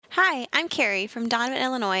Hi, I'm Carrie from Donovan,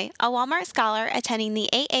 Illinois, a Walmart scholar attending the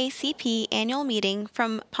AACP annual meeting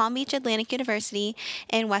from Palm Beach Atlantic University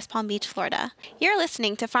in West Palm Beach, Florida. You're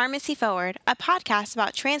listening to Pharmacy Forward, a podcast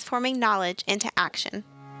about transforming knowledge into action.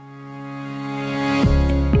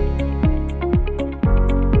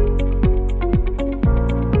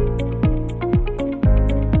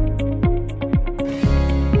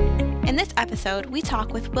 In this episode, we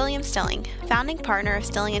talk with William Stilling, founding partner of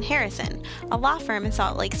Stilling & Harrison, a law firm in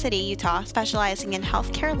Salt Lake City, Utah, specializing in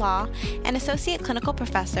healthcare law, and associate clinical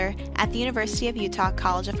professor at the University of Utah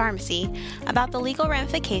College of Pharmacy, about the legal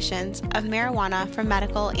ramifications of marijuana for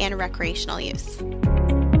medical and recreational use.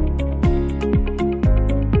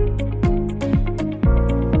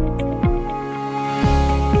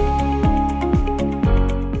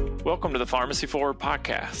 Welcome to the Pharmacy Forward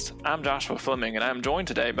podcast. I'm Joshua Fleming, and I'm joined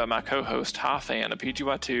today by my co-host, Ha Fan, a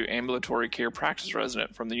PGY2 ambulatory care practice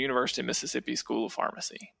resident from the University of Mississippi School of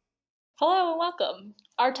Pharmacy. Hello and welcome.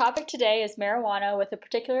 Our topic today is marijuana with a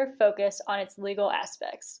particular focus on its legal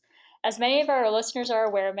aspects. As many of our listeners are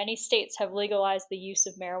aware, many states have legalized the use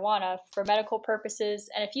of marijuana for medical purposes,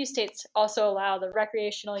 and a few states also allow the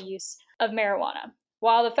recreational use of marijuana.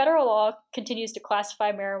 While the federal law continues to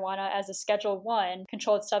classify marijuana as a Schedule I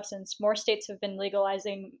controlled substance, more states have been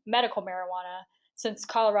legalizing medical marijuana since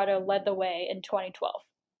Colorado led the way in 2012.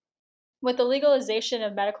 With the legalization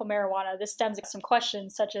of medical marijuana, this stems some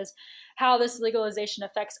questions such as how this legalization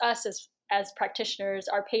affects us as practitioners,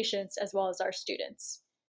 our patients, as well as our students.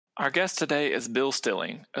 Our guest today is Bill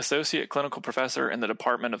Stilling, Associate Clinical Professor in the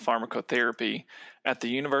Department of Pharmacotherapy at the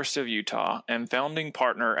University of Utah and founding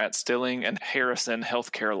partner at Stilling & Harrison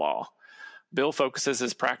Healthcare Law. Bill focuses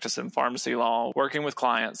his practice in pharmacy law, working with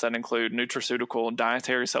clients that include nutraceutical,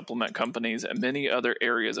 dietary supplement companies, and many other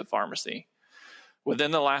areas of pharmacy.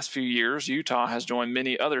 Within the last few years, Utah has joined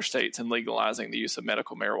many other states in legalizing the use of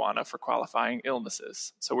medical marijuana for qualifying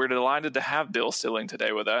illnesses. So we're delighted to have Bill Stilling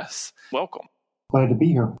today with us. Welcome. Glad to be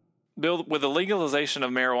here. Bill, with the legalization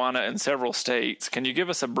of marijuana in several states, can you give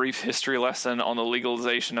us a brief history lesson on the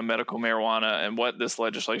legalization of medical marijuana and what this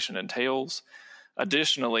legislation entails?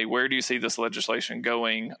 Additionally, where do you see this legislation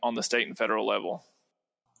going on the state and federal level?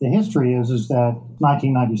 The history is that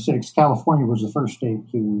 1996, California was the first state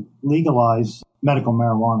to legalize medical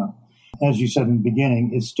marijuana. As you said in the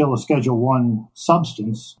beginning, it's still a Schedule I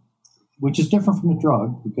substance, which is different from a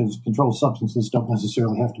drug because controlled substances don't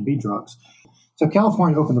necessarily have to be drugs. So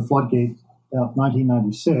California opened the floodgate in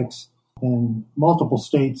 1996, and multiple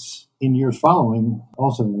states in years following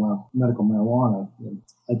also allow medical marijuana.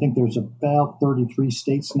 I think there's about 33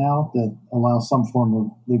 states now that allow some form of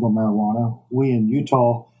legal marijuana. We in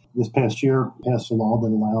Utah this past year passed a law that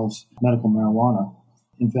allows medical marijuana.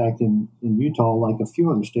 In fact, in Utah, like a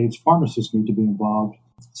few other states, pharmacists need to be involved.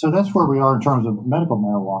 So that's where we are in terms of medical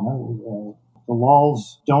marijuana. The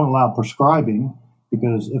laws don't allow prescribing,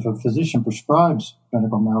 because if a physician prescribes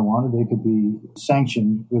medical marijuana, they could be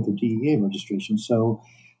sanctioned with a DEA registration. So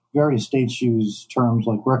various states use terms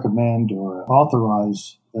like recommend or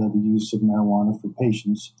authorize the use of marijuana for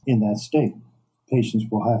patients in that state. Patients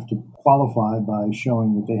will have to qualify by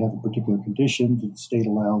showing that they have a particular condition that the state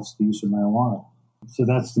allows the use of marijuana. So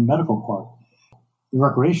that's the medical part. The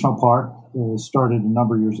recreational part started a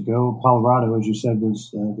number of years ago. Colorado, as you said,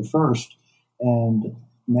 was the first. And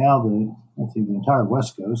now the entire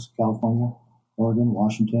West Coast, California, Oregon,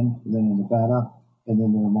 Washington, and then in Nevada, and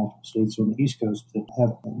then there are multiple states on the East Coast that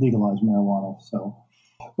have legalized marijuana. So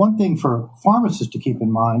one thing for pharmacists to keep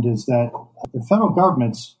in mind is that the federal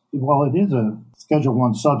government's, while it is a Schedule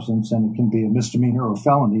I substance and it can be a misdemeanor or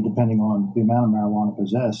felony depending on the amount of marijuana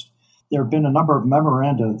possessed, there have been a number of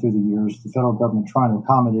memoranda through the years, the federal government trying to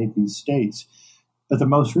accommodate these states. But the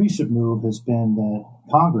most recent move has been that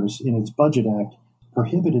Congress, in its Budget Act,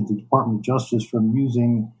 prohibited the Department of Justice from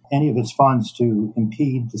using any of its funds to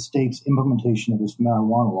impede the state's implementation of its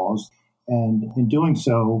marijuana laws. And in doing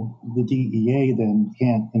so, the DEA then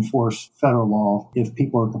can't enforce federal law if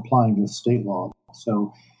people are complying with state law.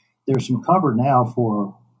 So there's some cover now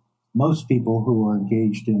for most people who are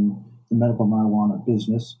engaged in the medical marijuana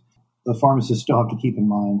business. The pharmacists still have to keep in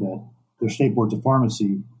mind that their state boards of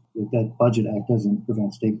pharmacy, that Budget Act doesn't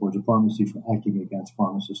prevent state boards of pharmacy from acting against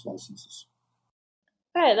pharmacist licenses.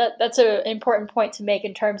 Okay, that's an important point to make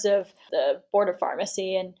in terms of the Board of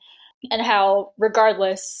Pharmacy and how,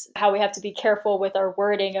 regardless, how we have to be careful with our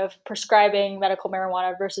wording of prescribing medical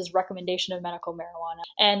marijuana versus recommendation of medical marijuana.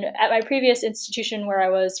 And at my previous institution where I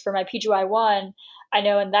was for my PGY1, I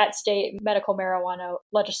know in that state, medical marijuana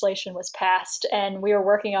legislation was passed, and we were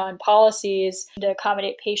working on policies to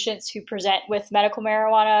accommodate patients who present with medical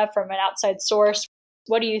marijuana from an outside source.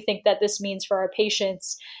 What do you think that this means for our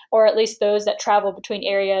patients, or at least those that travel between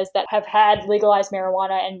areas that have had legalized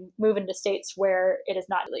marijuana and move into states where it is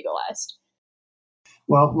not legalized?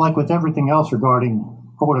 Well, like with everything else regarding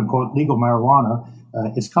quote-unquote legal marijuana,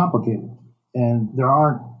 it's complicated. And there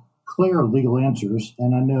aren't clear legal answers.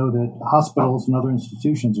 And I know that hospitals and other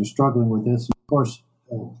institutions are struggling with this. Of course,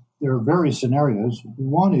 there are various scenarios.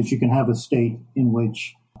 One is you can have a state in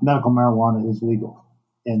which medical marijuana is legal.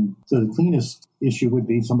 And so the cleanest issue would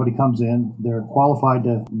be somebody comes in, they're qualified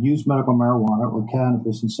to use medical marijuana or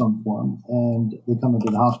cannabis in some form, and they come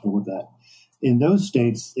into the hospital with that. In those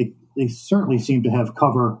states, they certainly seem to have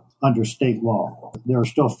cover under state law. There are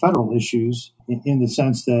still federal issues in the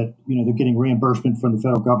sense that, they're getting reimbursement from the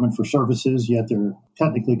federal government for services, yet they're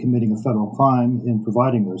technically committing a federal crime in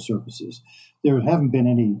providing those services. There haven't been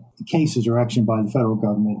any cases or action by the federal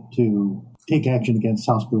government to take action against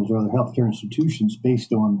hospitals or other healthcare institutions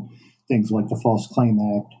based on things like the False Claim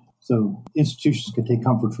Act. So institutions could take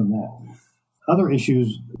comfort from that. Other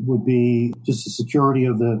issues would be just the security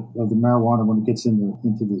of the marijuana when it gets into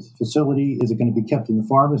the facility. Is it going to be kept in the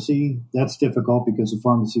pharmacy? That's difficult because the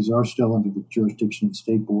pharmacies are still under the jurisdiction of the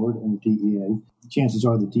state board and the DEA. Chances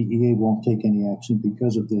are the DEA won't take any action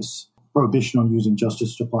because of this prohibition on using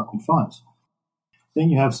Justice Department funds. Then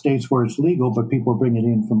you have states where it's legal, but people are bringing it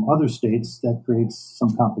in from other states. That creates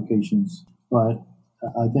some complications. But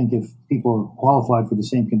I think if people are qualified for the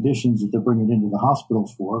same conditions that they're bringing it into the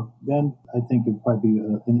hospitals for, then I think it'd probably be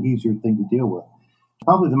an easier thing to deal with.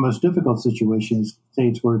 Probably the most difficult situation is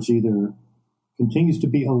states where it's either continues to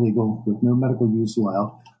be illegal with no medical use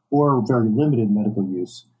allowed or very limited medical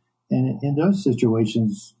use. And in those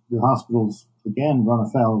situations, the hospitals, again, run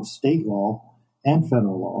afoul of state law and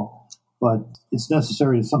federal law. But it's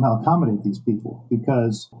necessary to somehow accommodate these people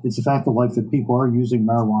because it's a fact of life that people are using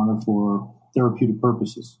marijuana for therapeutic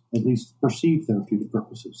purposes, at least perceived therapeutic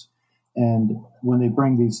purposes. And when they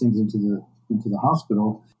bring these things into the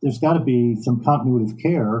hospital, there's got to be some continuity of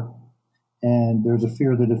care. And there's a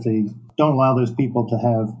fear that if they don't allow those people to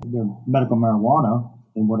have their medical marijuana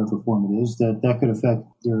in whatever form it is, that could affect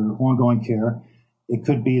their ongoing care. It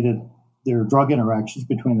could be that there are drug interactions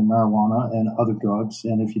between the marijuana and other drugs.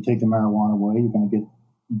 And if you take the marijuana away, you're going to get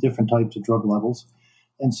different types of drug levels.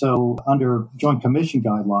 And so under Joint Commission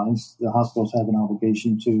guidelines, the hospitals have an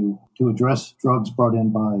obligation to address drugs brought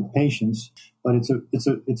in by patients. But it's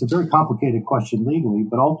a very complicated question legally.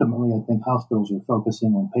 But ultimately, I think hospitals are focusing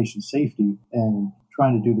on patient safety and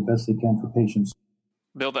trying to do the best they can for patients.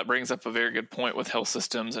 Bill, that brings up a very good point with health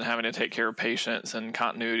systems and having to take care of patients and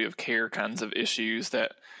continuity of care kinds of issues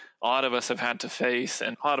that a lot of us have had to face,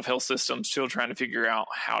 and a lot of health systems still trying to figure out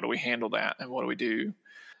how do we handle that and what do we do.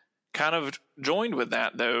 Kind of joined with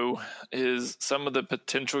that, though, is some of the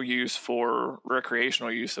potential use for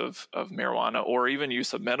recreational use of marijuana or even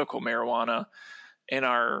use of medical marijuana in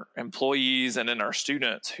our employees and in our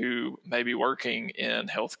students who may be working in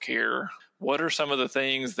healthcare. What are some of the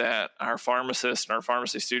things that our pharmacists and our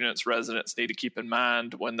pharmacy students, residents need to keep in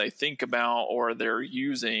mind when they think about or they're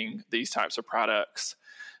using these types of products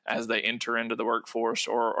as they enter into the workforce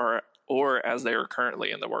or as they are currently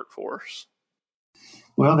in the workforce?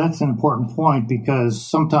 Well, that's an important point because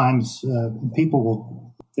sometimes people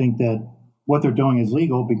will think that what they're doing is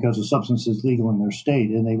legal because a substance is legal in their state,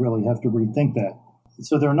 and they really have to rethink that.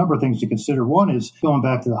 So there are a number of things to consider. One is going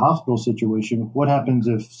back to the hospital situation. What happens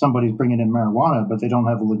if somebody's bringing in marijuana, but they don't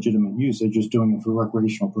have a legitimate use? They're just doing it for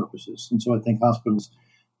recreational purposes. And so I think hospitals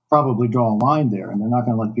probably draw a line there, and they're not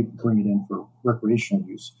going to let people bring it in for recreational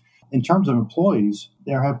use. In terms of employees,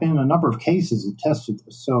 there have been a number of cases that tested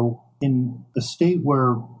this. So in a state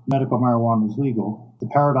where medical marijuana is legal, the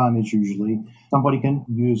paradigm is usually somebody can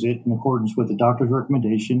use it in accordance with the doctor's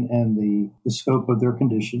recommendation and the scope of their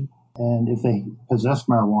condition. And if they possess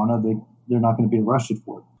marijuana, they're not going to be arrested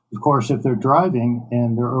for it. Of course, if they're driving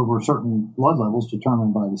and they're over certain blood levels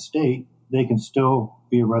determined by the state, they can still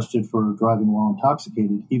be arrested for driving while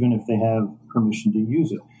intoxicated, even if they have permission to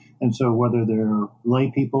use it. And so whether they're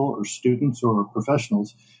lay people or students or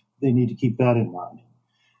professionals, they need to keep that in mind.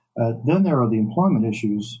 Then there are the employment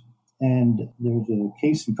issues. And there's a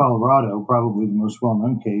case in Colorado, probably the most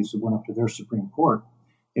well-known case, that went up to their Supreme Court,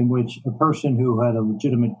 in which a person who had a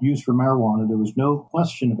legitimate use for marijuana, there was no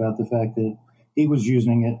question about the fact that he was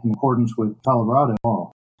using it in accordance with Colorado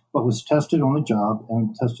law, but was tested on the job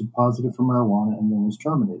and tested positive for marijuana and then was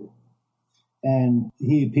terminated. And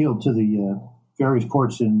he appealed to the various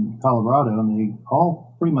courts in Colorado, and they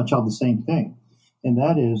all pretty much held the same thing. And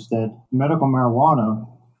that is that medical marijuana,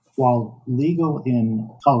 while legal in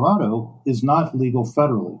Colorado, is not legal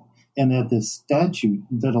federally. and that the statute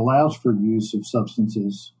that allows for use of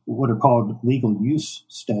substances, what are called legal use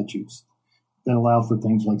statutes, that allow for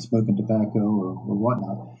things like smoking tobacco or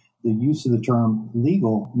whatnot, the use of the term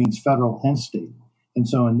legal means federal and state. And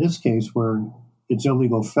so in this case, where it's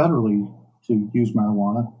illegal federally to use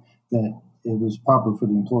marijuana, that it was proper for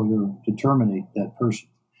the employer to terminate that person.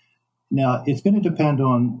 Now, it's going to depend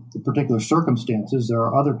on the particular circumstances. There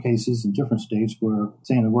are other cases in different states where,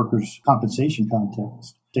 say, in the workers' compensation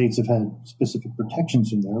context, states have had specific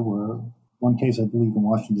protections in there where one case, I believe, in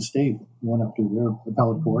Washington State went up to their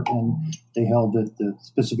appellate court and they held that the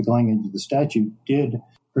specific language of the statute did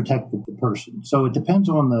protect the person. So it depends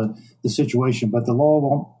on the situation, but the law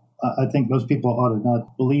won't. I think most people ought to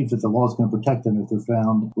not believe that the law is going to protect them if they're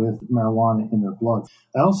found with marijuana in their blood.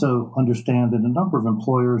 I also understand that a number of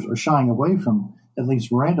employers are shying away from at least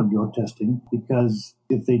random drug testing because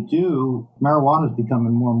if they do, marijuana is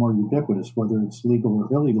becoming more and more ubiquitous, whether it's legal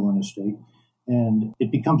or illegal in a state. And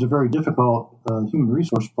it becomes a very difficult human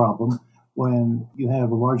resource problem when you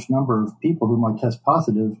have a large number of people who might test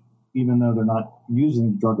positive, even though they're not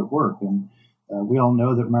using the drug at work. And we all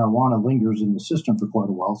know that marijuana lingers in the system for quite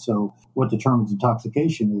a while. So what determines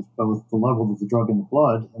intoxication is both the level of the drug in the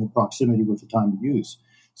blood and the proximity with the time of use.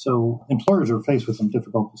 So employers are faced with some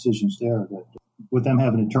difficult decisions there that with them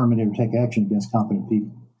having to terminate or take action against competent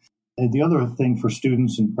people. And the other thing for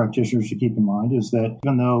students and practitioners to keep in mind is that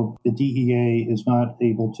even though the DEA is not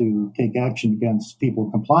able to take action against people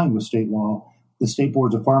complying with state law, the state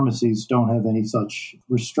boards of pharmacies don't have any such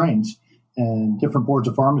restraints. And different boards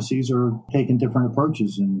of pharmacies are taking different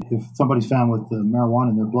approaches. And if somebody's found with the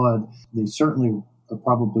marijuana in their blood, they certainly are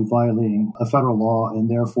probably violating a federal law. And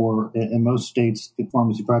therefore, in most states, the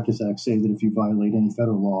Pharmacy Practice Act say that if you violate any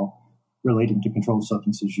federal law relating to controlled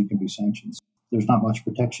substances, you can be sanctioned. There's not much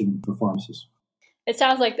protection for pharmacists. It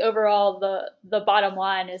sounds like overall the bottom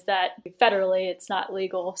line is that federally it's not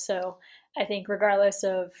legal. So I think regardless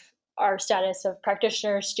of our status of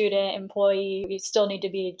practitioner, student, employee, we still need to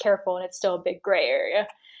be careful, and it's still a big gray area.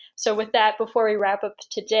 So with that, before we wrap up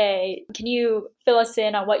today, can you fill us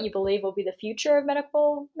in on what you believe will be the future of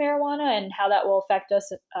medical marijuana and how that will affect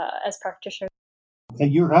us as practitioners?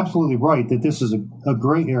 You're absolutely right that this is a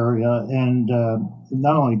gray area, and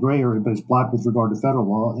not only a gray area, but it's black with regard to federal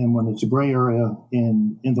law. And when it's a gray area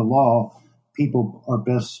in the law, people are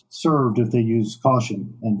best served if they use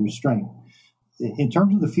caution and restraint. In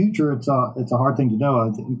terms of the future, it's a hard thing to know. I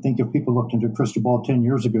think if people looked into a crystal ball 10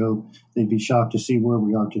 years ago, they'd be shocked to see where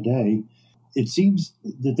we are today. It seems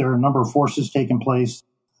that there are a number of forces taking place.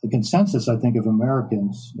 The consensus, I think, of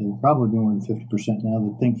Americans, probably more than 50% now,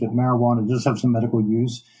 that think that marijuana does have some medical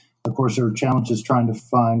use. Of course, there are challenges trying to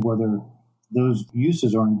find whether those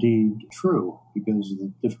uses are indeed true because of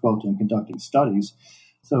the difficulty in conducting studies.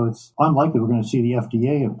 So it's unlikely we're going to see the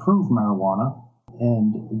FDA approve marijuana.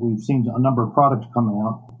 And we've seen a number of products coming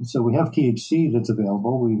out. So we have THC that's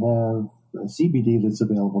available. We have CBD that's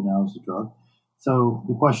available now as a drug. So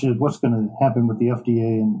the question is, what's going to happen with the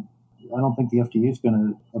FDA? And I don't think the FDA is going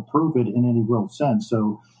to approve it in any real sense.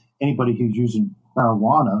 So anybody who's using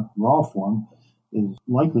marijuana, raw form, is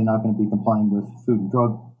likely not going to be complying with food and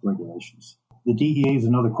drug regulations. The DEA is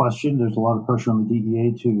another question. There's a lot of pressure on the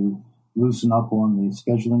DEA to loosen up on the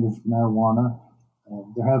scheduling of marijuana.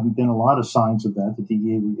 There haven't been a lot of signs of that. The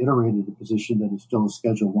DEA reiterated the position that it's still a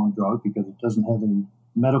Schedule I drug because it doesn't have any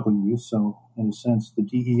medical use. So, in a sense, the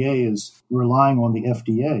DEA is relying on the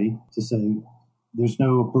FDA to say there's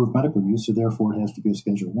no approved medical use, so therefore it has to be a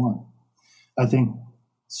Schedule I. I think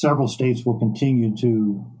several states will continue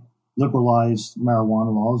to liberalize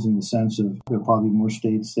marijuana laws in the sense of there are probably more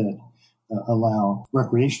states that allow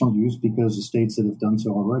recreational use because the states that have done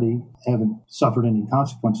so already haven't suffered any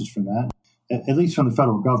consequences from that. At least from the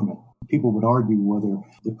federal government. People would argue whether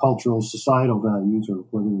the cultural, societal values or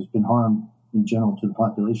whether there's been harm in general to the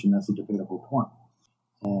population. That's a debatable point.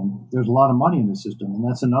 And there's a lot of money in the system, and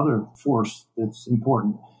that's another force that's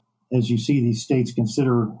important. As you see these states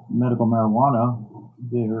consider medical marijuana,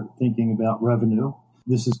 they're thinking about revenue.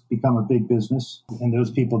 This has become a big business, and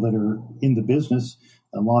those people that are in the business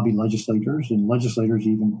lobby legislators, and legislators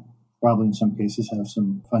even probably in some cases have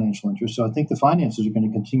some financial interest. So I think the finances are going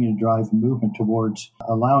to continue to drive the movement towards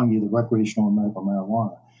allowing either recreational or medical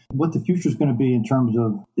marijuana. What the future is going to be in terms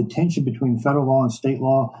of the tension between federal law and state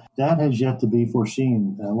law, that has yet to be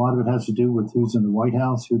foreseen. A lot of it has to do with who's in the White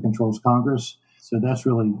House, who controls Congress. So that's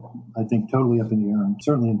really, I think, totally up in the air, and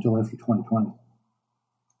certainly until after 2020.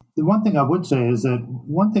 The one thing I would say is that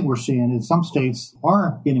one thing we're seeing is some states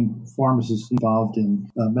are getting pharmacists involved in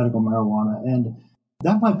medical marijuana, and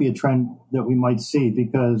that might be a trend that we might see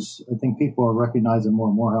because I think people are recognizing more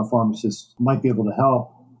and more how pharmacists might be able to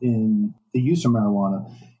help in the use of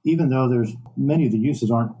marijuana, even though there's many of the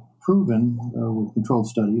uses aren't proven with controlled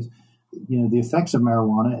studies. The effects of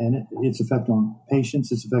marijuana and its effect on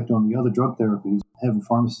patients, its effect on the other drug therapies, having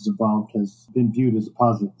pharmacists involved has been viewed as a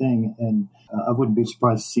positive thing. And I wouldn't be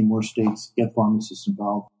surprised to see more states get pharmacists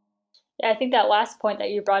involved. Yeah, I think that last point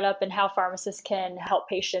that you brought up and how pharmacists can help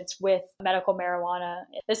patients with medical marijuana,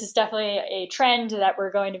 this is definitely a trend that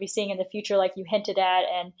we're going to be seeing in the future, like you hinted at.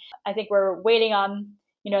 And I think we're waiting on,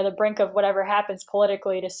 the brink of whatever happens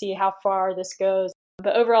politically to see how far this goes.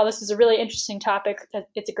 But overall, this is a really interesting topic.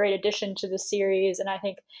 It's a great addition to the series, and I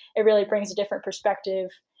think it really brings a different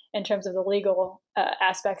perspective in terms of the legal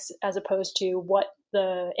aspects as opposed to what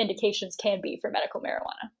the indications can be for medical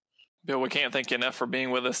marijuana. Bill, we can't thank you enough for being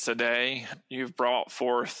with us today. You've brought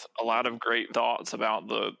forth a lot of great thoughts about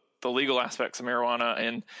the legal aspects of marijuana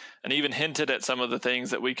and even hinted at some of the things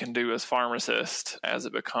that we can do as pharmacists as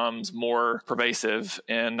it becomes more pervasive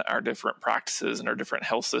in our different practices and our different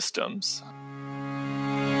health systems.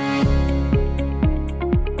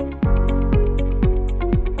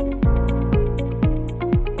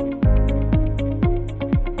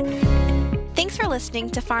 Listening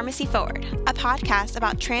to Pharmacy Forward, a podcast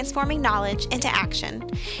about transforming knowledge into action.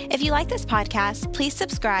 If you like this podcast, please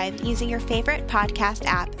subscribe using your favorite podcast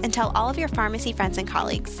app and tell all of your pharmacy friends and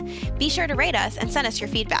colleagues. Be sure to rate us and send us your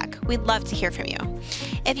feedback. We'd love to hear from you.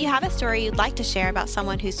 If you have a story you'd like to share about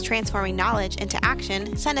someone who's transforming knowledge into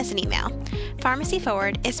action, send us an email. Pharmacy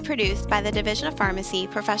Forward is produced by the Division of Pharmacy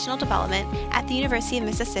Professional Development at the University of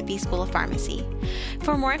Mississippi School of Pharmacy.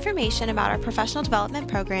 For more information about our professional development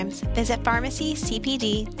programs, visit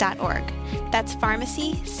pharmacycpd.org. That's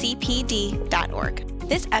pharmacycpd.org.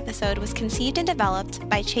 This episode was conceived and developed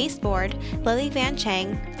by Chase Board, Lily Van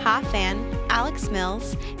Chang, Ha Fan, Alex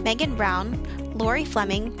Mills, Megan Brown, Lori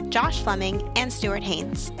Fleming, Josh Fleming, and Stuart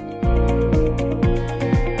Haynes.